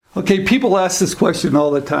Okay, people ask this question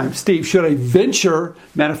all the time. Steve, should I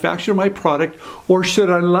manufacture my product, or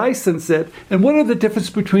should I license it? And what are the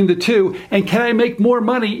difference between the two? And can I make more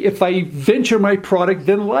money if I venture my product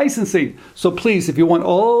than licensing? So please, if you want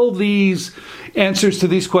all these answers to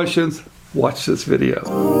these questions, watch this video.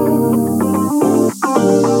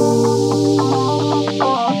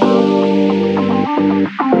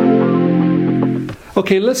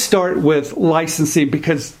 Okay, let's start with licensing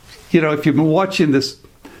because, if you've been watching this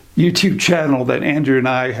YouTube channel that Andrew and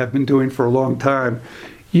I have been doing for a long time,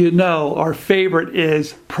 our favorite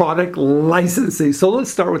is product licensing. So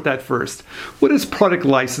let's start with that first. What is product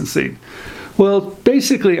licensing? Well,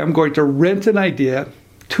 basically, I'm going to rent an idea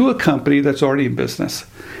to a company that's already in business,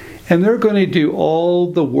 and they're going to do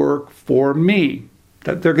all the work for me.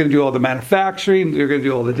 That they're going to do all the manufacturing, they're going to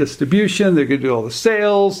do all the distribution, they're going to do all the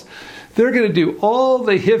sales, they're going to do all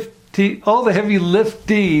the heavy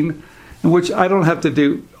lifting, in which I don't have to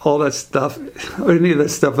do all that stuff, or any of that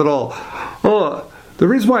stuff at all. Oh, the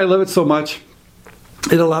reason why I love it so much,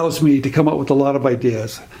 it allows me to come up with a lot of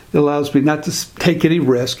ideas. It allows me not to take any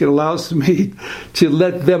risk. It allows me to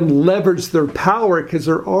let them leverage their power because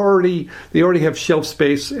they already have shelf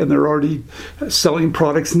space and they're already selling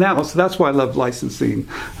products now. So that's why I love licensing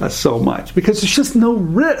so much, because there's just no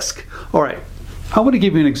risk. All right. I want to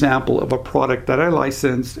give you an example of a product that I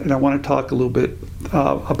licensed, and I want to talk a little bit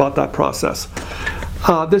about that process.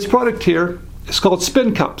 This product here is called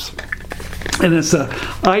Spin Cups, and it's an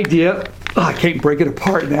idea. I can't break it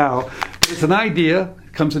apart now. It's an idea.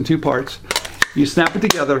 It comes in two parts. You snap it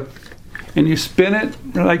together, and you spin it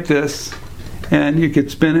like this, and you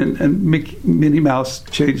could spin it, and Minnie Mouse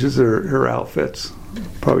changes her outfits.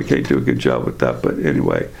 Probably can't do a good job with that, but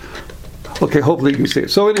anyway. Okay, hopefully you can see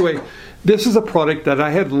it. So anyway, this is a product that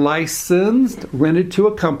I had licensed, rented to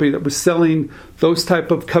a company that was selling those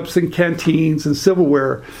type of cups and canteens and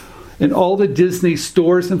silverware in all the Disney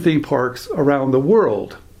stores and theme parks around the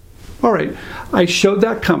world. All right, I showed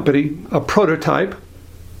that company a prototype.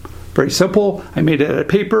 Very simple. I made it out of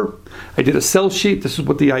paper. I did a sell sheet. This is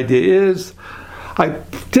what the idea is. I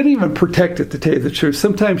didn't even protect it, to tell you the truth.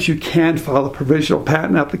 Sometimes you can file a provisional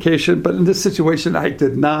patent application, but in this situation, I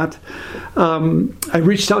did not. I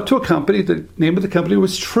reached out to a company. The name of the company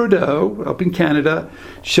was Trudeau, up in Canada.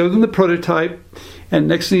 Showed them the prototype, and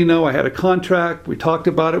next thing you know, I had a contract. We talked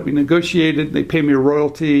about it. We negotiated. They paid me a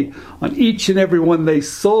royalty on each and every one they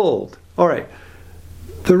sold. All right.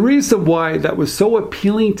 The reason why that was so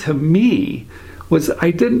appealing to me was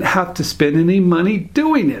I didn't have to spend any money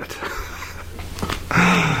doing it.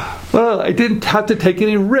 Well, I didn't have to take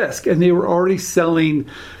any risk, and they were already selling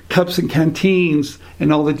cups and canteens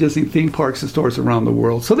in all the Disney theme parks and stores around the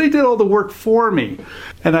world. So they did all the work for me.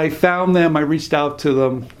 And I found them, I reached out to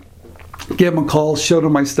them, gave them a call, showed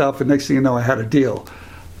them my stuff, and next thing you know, I had a deal.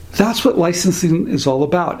 That's what licensing is all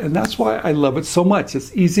about, and that's why I love it so much.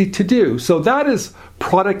 It's easy to do. So that is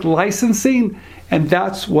product licensing, and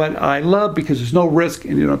that's what I love because there's no risk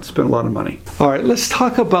and you don't have to spend a lot of money. All right, let's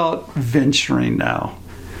talk about venturing now,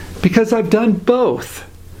 because I've done both.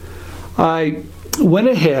 I went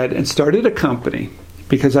ahead and started a company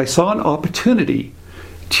because I saw an opportunity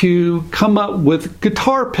to come up with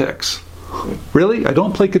guitar picks. Really? I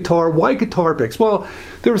don't play guitar. Why guitar picks? Well,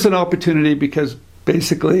 there was an opportunity because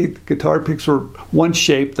basically guitar picks were one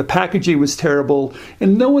shape, the packaging was terrible,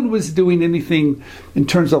 and no one was doing anything in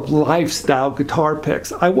terms of lifestyle guitar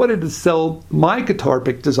picks. I wanted to sell my guitar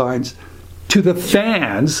pick designs to the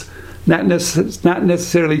fans, not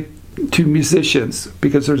necessarily to musicians,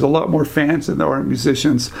 because there's a lot more fans than there are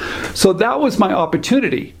musicians. So that was my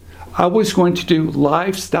opportunity. I was going to do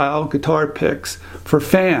lifestyle guitar picks for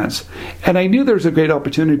fans, and I knew there was a great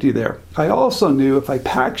opportunity there. I also knew if I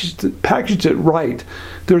packaged it right,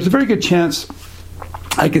 there was a very good chance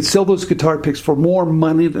I could sell those guitar picks for more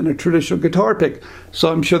money than a traditional guitar pick. So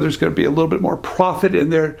I'm sure there's going to be a little bit more profit in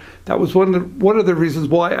there. That was one of the reasons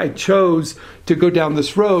why I chose to go down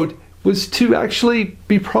this road, was to actually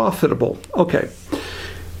be profitable. Okay.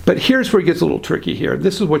 But here's where it gets a little tricky here.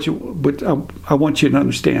 This is what I want you to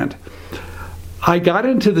understand. I got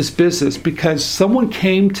into this business because someone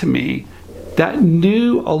came to me that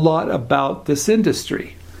knew a lot about this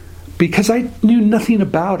industry, because I knew nothing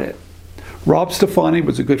about it. Rob Stefani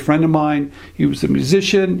was a good friend of mine. He was a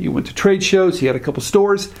musician. He went to trade shows. He had a couple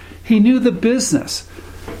stores. He knew the business.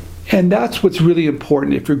 And that's what's really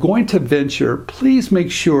important. If you're going to venture, please make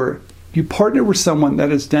sure you partner with someone that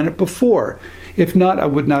has done it before. If not, I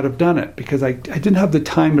would not have done it because I didn't have the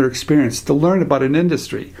time or experience to learn about an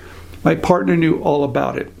industry. My partner knew all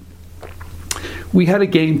about it. We had a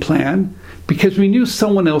game plan because we knew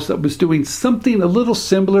someone else that was doing something a little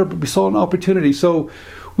similar, but we saw an opportunity. So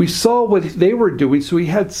we saw what they were doing, so we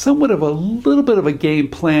had somewhat of a little bit of a game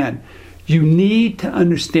plan. You need to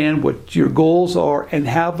understand what your goals are and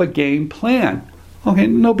have a game plan. Okay,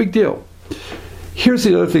 no big deal. Here's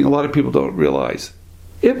the other thing a lot of people don't realize.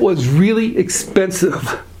 It was really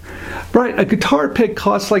expensive. Right, a guitar pick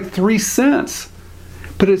costs like 3 cents,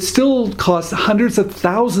 but it still costs hundreds of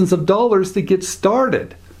thousands of dollars to get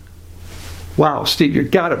started. Wow, Steve, you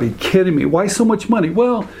gotta be kidding me. Why so much money?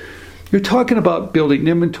 Well, you're talking about building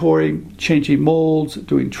inventory, changing molds,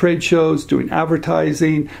 doing trade shows, doing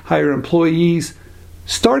advertising, hire employees,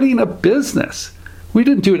 starting a business. We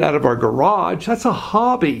didn't do it out of our garage. That's a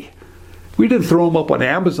hobby. We didn't throw them up on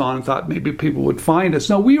Amazon and thought maybe people would find us.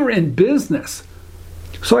 No, we were in business.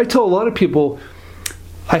 So I tell a lot of people,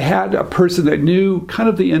 I had a person that knew kind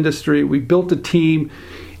of the industry. We built a team,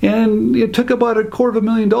 and it took about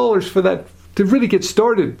 $250,000 for that to really get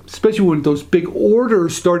started, especially when those big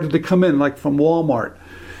orders started to come in, like from Walmart.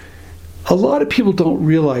 A lot of people don't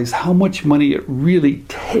realize how much money it really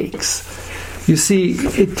takes. You see,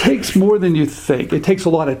 it takes more than you think. It takes a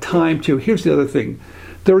lot of time, too. Here's the other thing.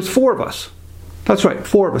 There was 4 of us. That's right,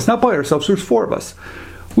 4 of us. Not by ourselves, there's 4 of us.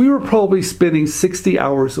 We were probably spending 60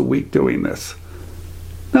 hours a week doing this.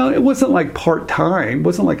 Now, it wasn't like part-time. It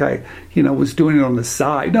wasn't like I, was doing it on the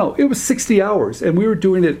side. No, it was 60 hours, and we were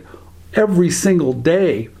doing it every single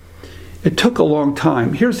day. It took a long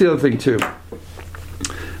time. Here's the other thing, too.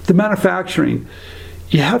 The manufacturing.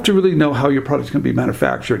 You have to really know how your product's going to be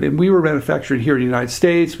manufactured. And we were manufacturing here in the United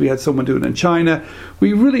States. We had someone doing it in China.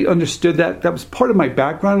 We really understood that. That was part of my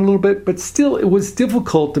background a little bit. But still, it was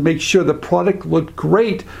difficult to make sure the product looked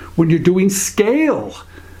great when you're doing scale.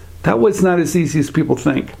 That was not as easy as people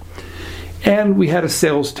think. And we had a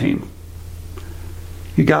sales team.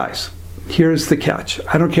 You guys, here's the catch.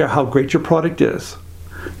 I don't care how great your product is.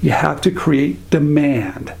 You have to create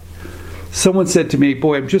demand. Someone said to me,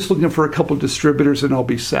 boy, I'm just looking for a couple of distributors and I'll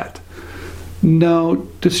be set. No,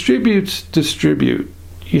 distribute.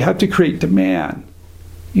 You have to create demand.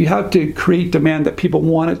 You have to create demand that people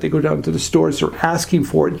want it. They go down to the stores, they're asking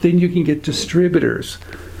for it. Then you can get distributors.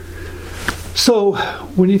 So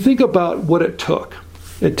when you think about what it took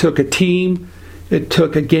a team, it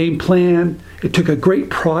took a game plan, it took a great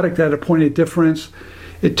product at a point of difference,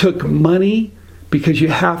 it took money, because you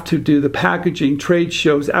have to do the packaging, trade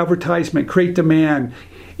shows, advertisement, create demand,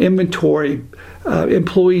 inventory,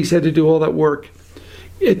 employees had to do all that work.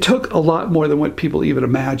 It took a lot more than what people even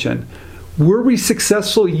imagine. Were we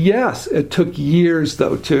successful? Yes. It took years,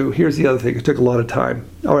 though, too. Here's the other thing. It took a lot of time.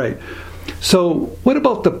 All right. So what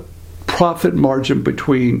about the profit margin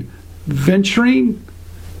between venturing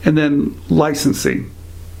and then licensing?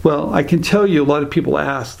 Well, I can tell you a lot of people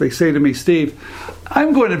ask. They say to me, Steve,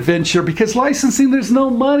 I'm going to venture because licensing, there's no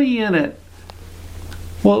money in it.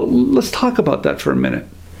 Well, let's talk about that for a minute.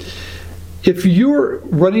 If you're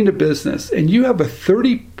running a business and you have a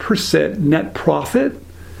 30% net profit,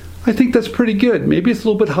 I think that's pretty good. Maybe it's a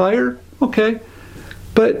little bit higher. Okay.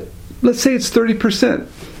 But let's say it's 30%.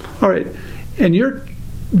 All right. And you're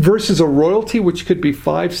versus a royalty, which could be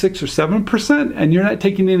 5, 6, or 7%, and you're not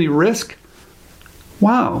taking any risk.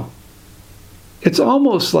 Wow. It's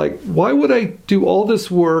almost like, why would I do all this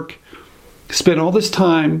work, spend all this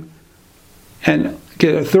time, and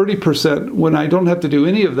get a 30% when I don't have to do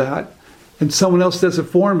any of that, and someone else does it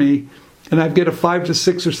for me, and I get a 5 to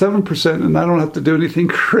 6 or 7%, and I don't have to do anything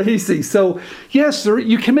crazy. So, yes,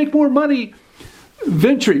 you can make more money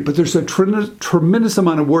venturing, but there's a tremendous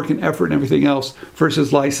amount of work and effort and everything else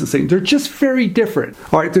versus licensing. They're just very different.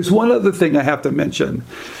 All right, there's one other thing I have to mention.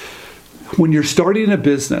 When you're starting a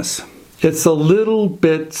business, it's a little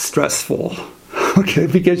bit stressful, okay,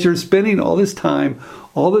 because you're spending all this time,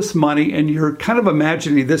 all this money, and you're kind of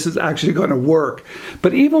imagining this is actually going to work.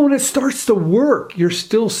 But even when it starts to work, you're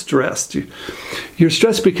still stressed. You're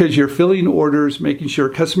stressed because you're filling orders, making sure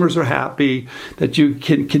customers are happy, that you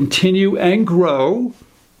can continue and grow,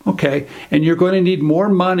 okay, and you're going to need more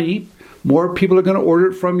money. More people are going to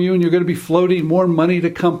order it from you, and you're going to be floating more money to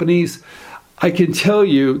companies. I can tell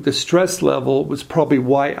you the stress level was probably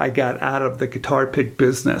why I got out of the guitar pick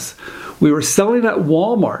business. We were selling at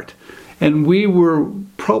Walmart, and we were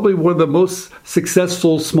probably one of the most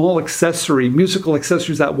successful small musical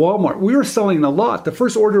accessories at Walmart. We were selling a lot. The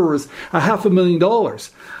first order was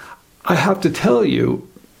 $500,000. I have to tell you,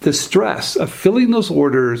 the stress of filling those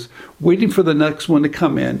orders, waiting for the next one to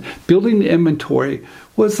come in, building the inventory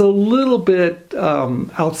was a little bit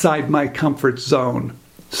outside my comfort zone.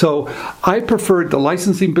 So I preferred the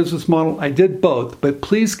licensing business model. I did both, but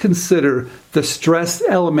please consider the stress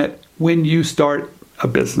element when you start a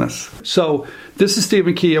business. So This is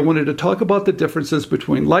Stephen Key. I wanted to talk about the differences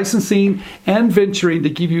between licensing and venturing to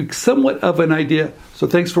give you somewhat of an idea. So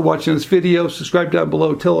thanks for watching this video. Subscribe down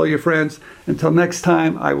below. Tell all your friends. Until next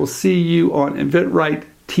time, I will see you on InventRight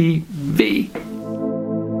TV.